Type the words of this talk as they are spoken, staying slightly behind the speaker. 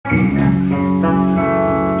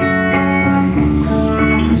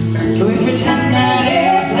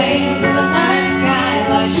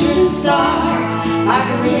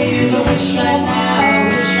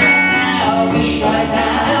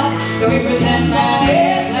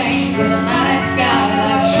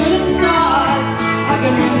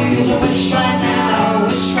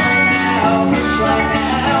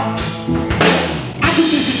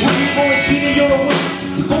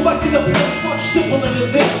see the place much simpler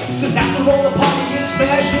than this. Cause after all the partying and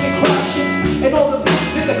smashing and crashing, and all the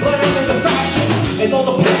beats and the glam and the fashion, and all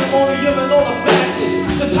the pandemonium and all the madness,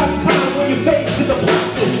 the type of kind where you fade to the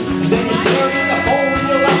blackness, and then you're staring at the phone in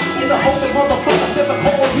your lap, in the hope that motherfuckers never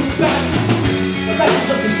call you back. And that's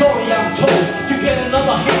just a story I'm told. You get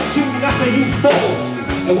another hand soon after you fall.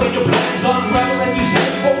 And when your plans unravel and you say,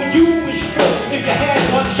 what would you wish for? If you had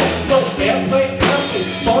one chance, so airplane perfect.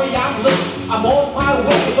 Sorry I'm late, I'm on my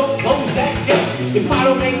way, don't close that gate. If I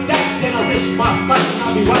don't make that, then I'll miss my flight and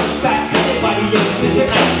I'll be right back. Anybody else in the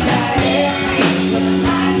night? That airplane with the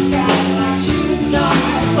night sky like shooting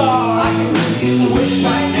stars. I can really wish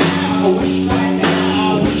right now, I wish right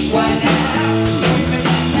now, I wish right now.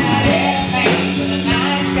 That airplane with the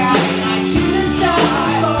night sky like shooting stars.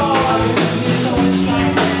 I can really wish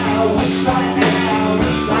right now, I wish right now, I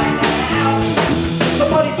wish right now.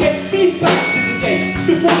 Somebody take me back to the day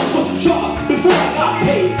before I was a job, before I got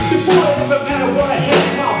paid, before it ever mattered what I had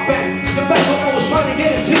in my bank. The back when I was trying to get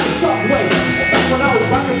into the subway, the back when I was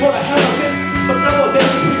rapping for the hell of it. But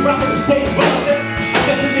nowadays we rapping to stay relevant. I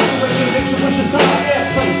guess it makes you wish it's on an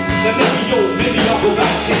airplane. Then maybe I'll go back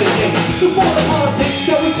to the day before the politics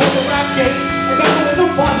that we call the rap game. And back when the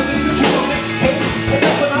father listened to a mixtape, and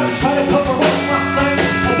that's when I try to cover up my slang.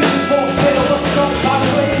 And this is more better or some side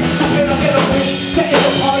of it. So can I get a wish to end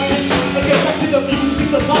the politics and get back to the music,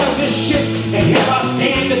 cause all of this shit. And here I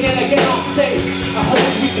stand, and then again I'll say, I hope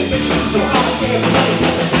we can finish so I don't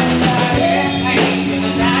get